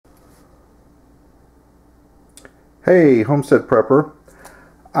Hey, Homestead Prepper.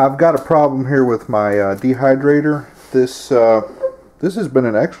 I've got a problem here with my dehydrator. This has been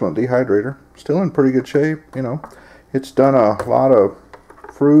an excellent dehydrator. Still in pretty good shape, you know. It's done a lot of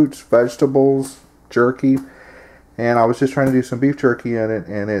fruits, vegetables, jerky, and I was just trying to do some beef jerky in it,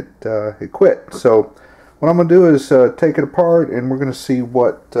 and it quit. So what I'm going to do is take it apart, and we're going to see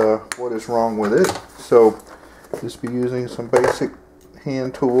what is wrong with it. So just be using some basic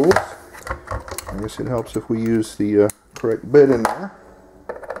hand tools. I guess it helps if we use the correct bit in there.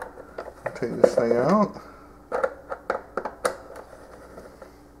 I'll take this thing out.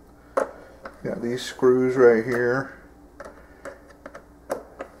 Got these screws right here.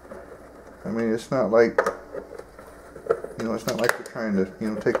 I mean, it's not like, you know, it's not like we're trying to, you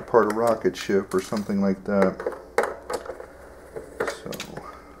know, take apart a rocket ship or something like that. So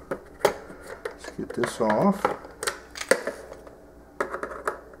let's get this off.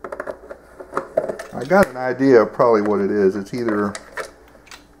 I got an idea of probably what it is. It's either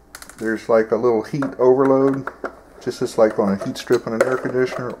there's like a little heat overload, just as like on a heat strip on an air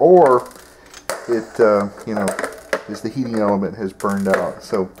conditioner, or it, you know, is the heating element has burned out.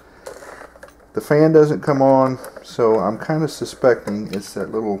 So the fan doesn't come on, so I'm kind of suspecting it's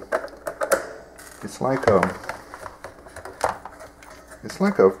that little. It's like a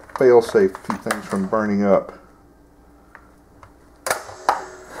fail-safe to keep things from burning up.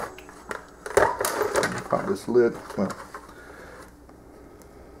 Pop this lid. Well,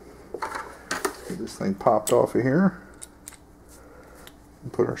 get this thing popped off of here.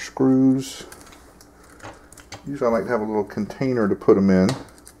 And put our screws. Usually I like to have a little container to put them in.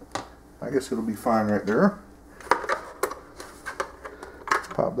 I guess it'll be fine right there. Let's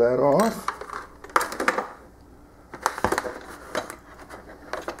pop that off.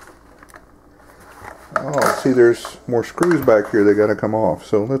 Oh, see, there's more screws back here that got to come off.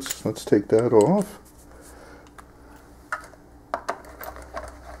 So let's take that off.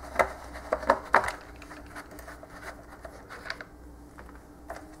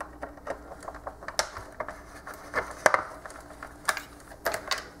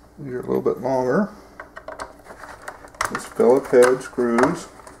 These are a little bit longer. Just Phillips head screws.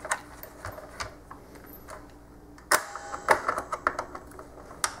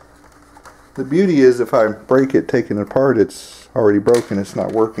 The beauty is if I break it taking it apart, it's already broken, it's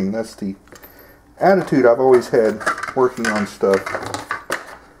not working. That's the attitude I've always had working on stuff.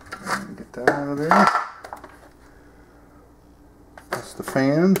 Get that out of there. That's the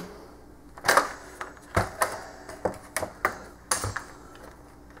fan.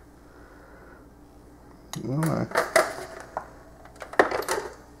 Well, I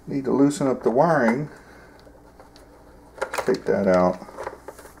need to loosen up the wiring. Take that out.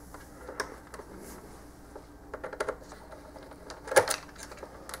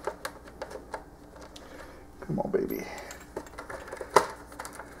 Come on, baby.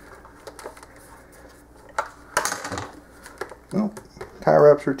 Well, tie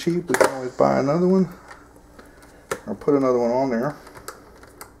wraps are cheap. We can always buy another one or put another one on there.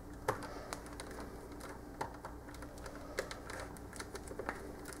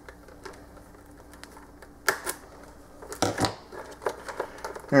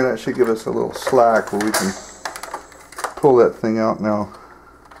 There, that should give us a little slack where we can pull that thing out now.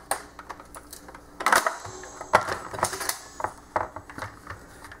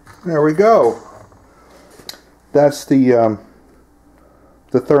 There we go. That's the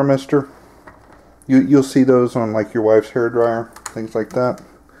thermistor. You'll see those on like your wife's hair dryer, things like that.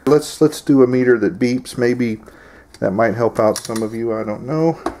 Let's do a meter that beeps. Maybe that might help out some of you. I don't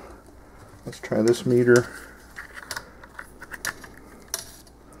know. Let's try this meter.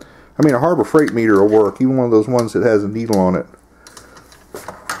 I mean, a Harbor Freight meter will work, even one of those ones that has a needle on it.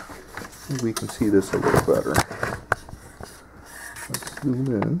 Maybe we can see this a little better. Let's zoom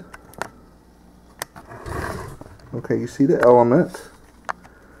in. Okay, you see the element.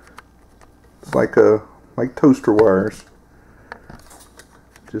 It's like toaster wires.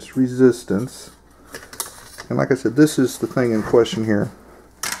 Just resistance. And like I said, this is the thing in question here.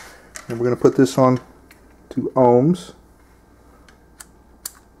 And we're going to put this on to ohms.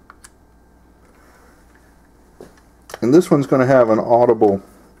 And this one's going to have an audible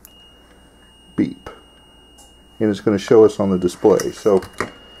beep. And it's going to show us on the display. So,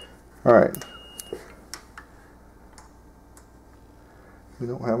 alright. We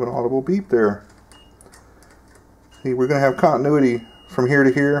don't have an audible beep there. See, we're going to have continuity from here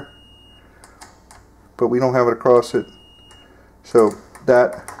to here, but we don't have it across it. So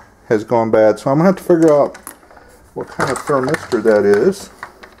that has gone bad. So I'm going to have to figure out what kind of thermistor that is.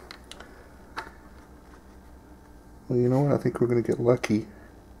 Well, you know what? I think we're going to get lucky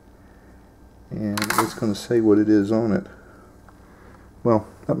and it's going to say what it is on it. Well,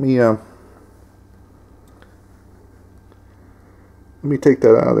 let me take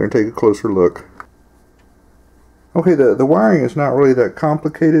that out of there and take a closer look. Okay, the wiring is not really that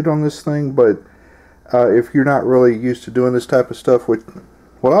complicated on this thing, but if you're not really used to doing this type of stuff,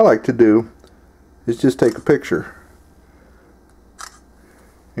 what I like to do is just take a picture.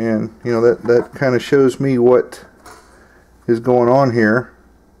 And you know, that kind of shows me what is going on here.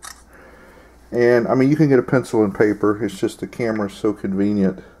 And I mean, you can get a pencil and paper, it's just the camera is so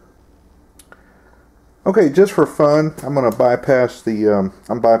convenient. Okay, just for fun, I'm going to bypass the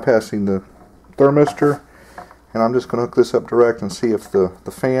I'm bypassing the thermistor, and I'm just going to hook this up direct and see if the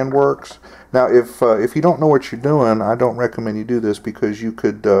fan works. Now, if you don't know what you're doing, I don't recommend you do this, because you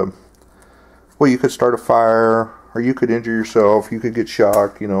could well, you could start a fire, or you could injure yourself, you could get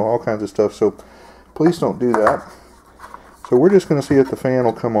shocked, you know, all kinds of stuff. So please don't do that. So we're just going to see if the fan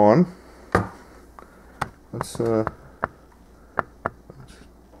will come on. Let's get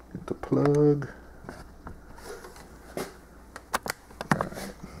the plug.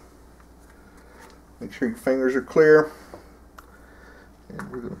 Alright. Make sure your fingers are clear.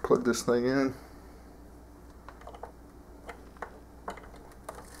 And we're going to plug this thing in.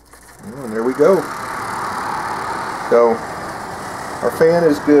 And there we go. So our fan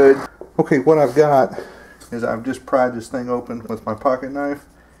is good. Okay, what I've got is I've just pried this thing open with my pocket knife,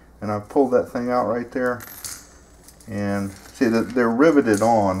 and I've pulled that thing out right there. And see that they're riveted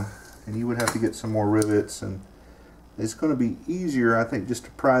on, and you would have to get some more rivets, and it's going to be easier, I think, just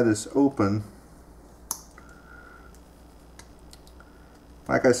to pry this open.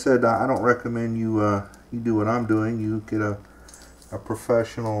 Like I said, I don't recommend you do what I'm doing. You get a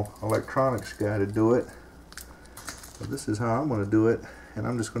professional electronics guy to do it. But this is how I'm going to do it, and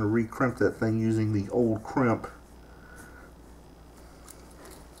I'm just going to re-crimp that thing using the old crimp.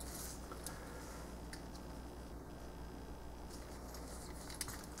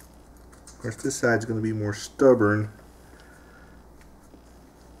 Of course, this side's going to be more stubborn.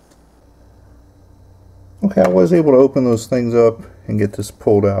 Okay, I was able to open those things up and get this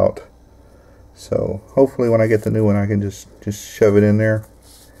pulled out. So hopefully when I get the new one, I can just shove it in there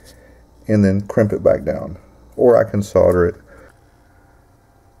and then crimp it back down. Or I can solder it.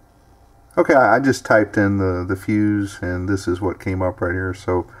 Okay, I just typed in the fuse, and this is what came up right here.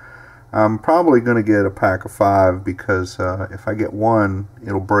 So I'm probably going to get a pack of 5, because if I get one,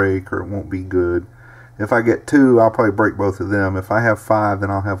 it'll break or it won't be good. If I get 2, I'll probably break both of them. If I have 5, then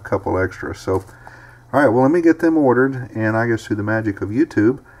I'll have a couple extra. So, alright, well, let me get them ordered, and I guess through the magic of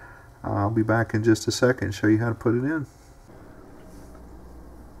YouTube, I'll be back in just a second and show you how to put it in.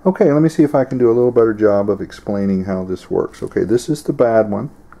 Okay, let me see if I can do a little better job of explaining how this works. Okay, this is the bad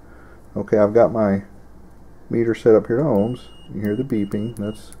one. Okay, I've got my meter set up here to ohms. You hear the beeping.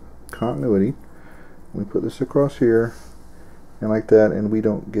 That's continuity. We put this across here, and like that, and we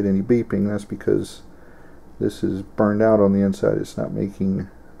don't get any beeping. That's because this is burned out on the inside. It's not making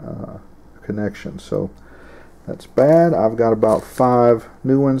a connection. So that's bad. I've got about 5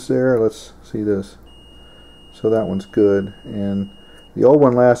 new ones there. Let's see this. So that one's good, and the old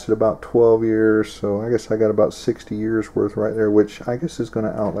one lasted about 12 years, so I guess I got about 60 years worth right there, which I guess is going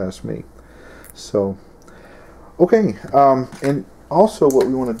to outlast me. So, okay, and also what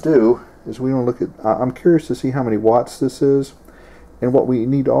we want to do is we want to look at, I'm curious to see how many watts this is, and what we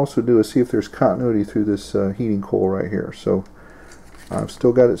need to also do is see if there's continuity through this heating coil right here. So I've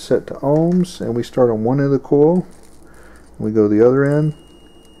still got it set to ohms, and we start on one end of the coil, we go to the other end,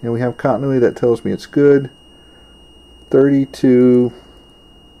 and we have continuity. That tells me it's good. 32,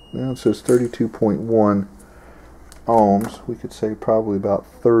 well, it says 32.1 ohms. We could say probably about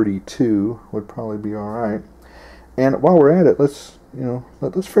 32 would probably be all right. And while we're at it, let's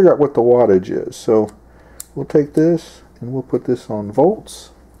figure out what the wattage is. So we'll take this and we'll put this on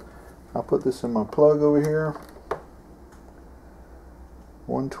volts. I'll put this in my plug over here.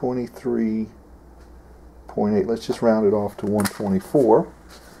 123.8. Let's just round it off to 124.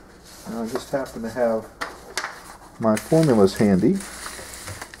 And I just happen to have my formulas handy.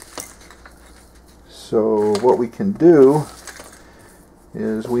 So what we can do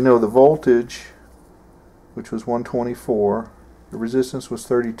is, we know the voltage, which was 124, the resistance was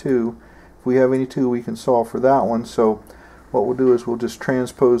 32. If we have any 2, we can solve for that one. So what we'll do is we'll just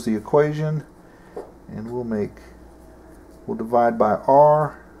transpose the equation, and we'll divide by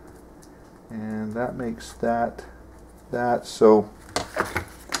R, and that makes that. So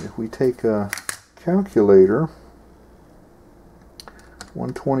if we take a calculator,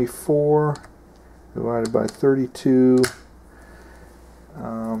 124 divided by 32,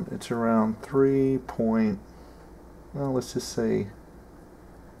 it's around 3 point, well, let's just say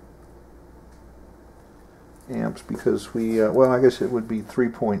amps because we, well, I guess it would be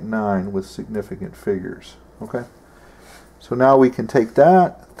 3.9 with significant figures. Okay, so now we can take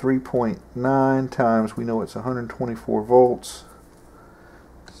that 3.9 times, we know it's 124 volts.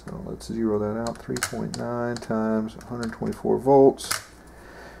 So let's zero that out. 3.9 times 124 volts.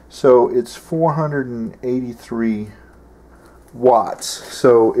 So it's 483 watts.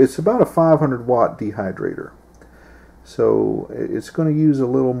 So it's about a 500 watt dehydrator. So it's going to use a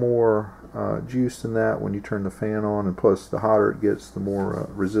little more juice than that when you turn the fan on, and plus the hotter it gets, the more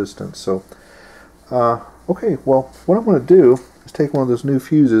resistance. So okay, well, what I'm going to do is take one of those new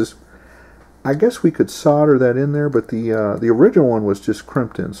fuses. I guess we could solder that in there, but the original one was just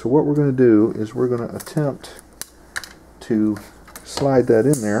crimped in. So what we're going to do is we're going to attempt to slide that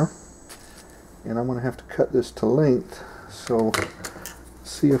in there, and I'm going to have to cut this to length. So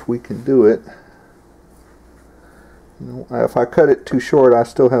see if we can do it. You know, if I cut it too short, I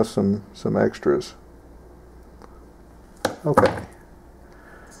still have some extras. Okay.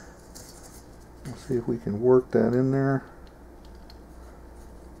 Let's see if we can work that in there.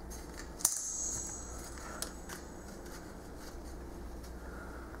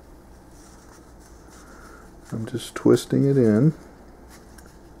 I'm just twisting it in.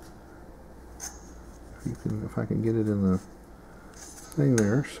 If I can get it in the thing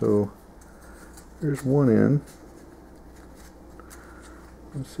there. So there's one end.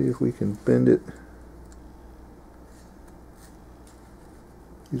 Let's see if we can bend it.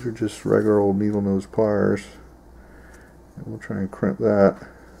 These are just regular old needle nose pliers, and we'll try and crimp that.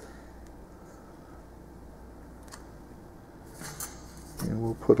 And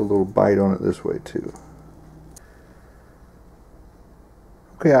we'll put a little bite on it this way too.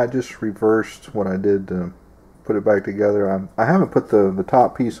 Okay, I just reversed what I did to put it back together. I haven't put the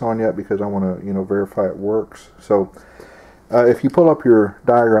top piece on yet because I want to, you know, verify it works. So if you pull up your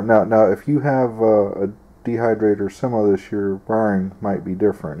diagram now if you have a dehydrator similar to this, your wiring might be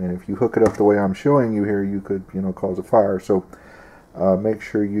different, and if you hook it up the way I'm showing you here, you could, you know, cause a fire. So make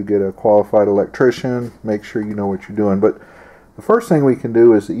sure you get a qualified electrician. Make sure you know what you're doing. But the first thing we can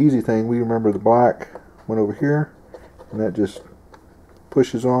do is the easy thing. We remember the black went over here, and that just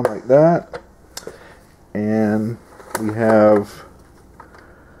pushes on like that, and we have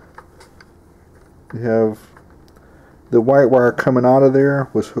the white wire coming out of there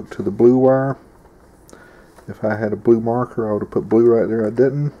was hooked to the blue wire. If I had a blue marker, I would have put blue right there. I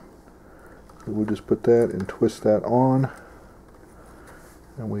didn't. So we'll just put that and twist that on,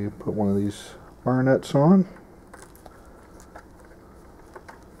 and we put one of these wire nuts on.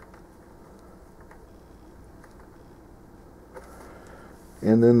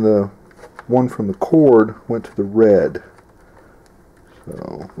 And then the one from the cord went to the red.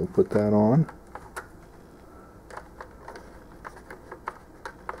 So we'll put that on.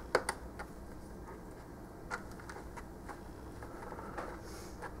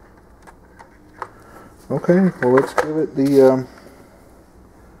 Okay, well, let's give it the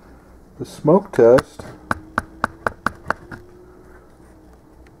smoke test.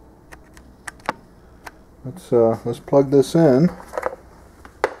 Let's plug this in.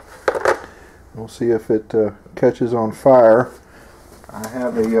 We'll see if it catches on fire. I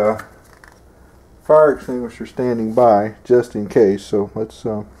have a fire extinguisher standing by just in case, so let's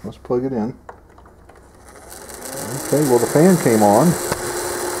plug it in. Okay, well, the fan came on.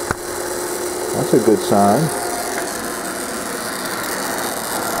 That's a good sign.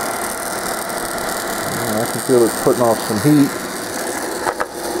 I can feel it putting off some heat.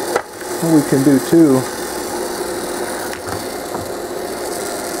 What we can do too,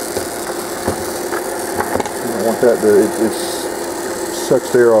 that it sucks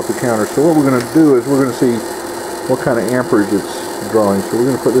the air off the counter. So what we're going to do is we're going to see what kind of amperage it's drawing. So we're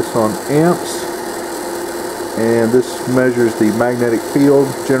going to put this on amps, and this measures the magnetic field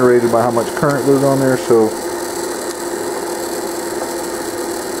generated by how much current goes on there. So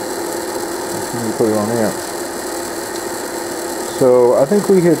let me put it on amps. So I think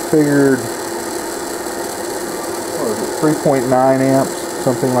we had figured, what was it, 3.9 amps,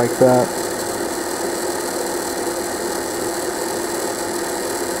 something like that.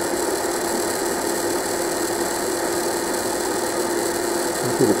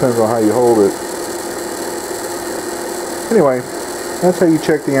 It depends on how you hold it. Anyway, that's how you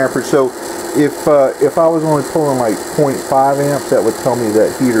check the amperage. So if I was only pulling like 0.5 amps, that would tell me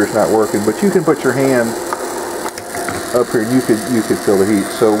that heater's not working. But you can put your hand up here and you could feel the heat.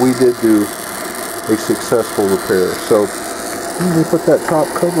 So we did do a successful repair. So we put that top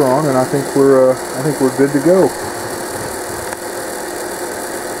cover on, and I think we're good to go.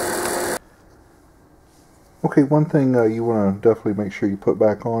 Okay, one thing you want to definitely make sure you put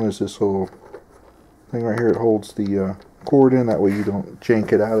back on is this little thing right here, it holds the cord in, that way you don't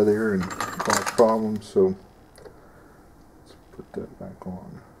jank it out of there and cause problems. So let's put that back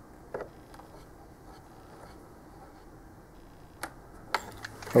on.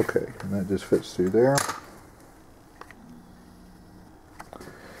 Okay, and that just fits through there.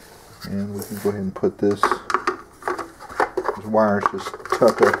 And we can go ahead and put this wires just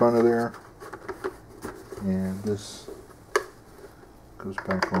tuck up under there, and this goes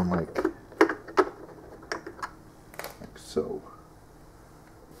back on like so.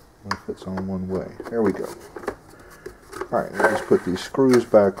 It fits on one way. There we go. Alright, we'll just put these screws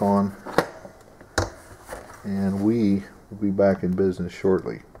back on, and we will be back in business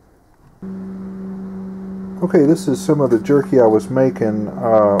shortly. Okay, this is some of the jerky I was making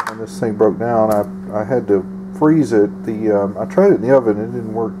when this thing broke down. I had to freeze it. I tried it in the oven, it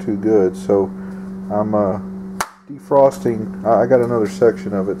didn't work too good, so I'm defrosting. I got another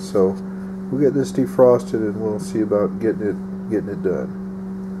section of it, so we'll get this defrosted and we'll see about getting it done.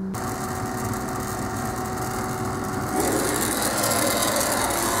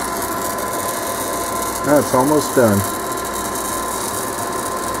 It's almost done.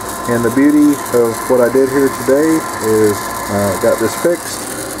 And the beauty of what I did here today is got this fixed,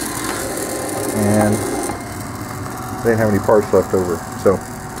 and they didn't have any parts left over. So,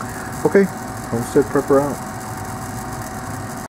 okay, Homestead Prepper out.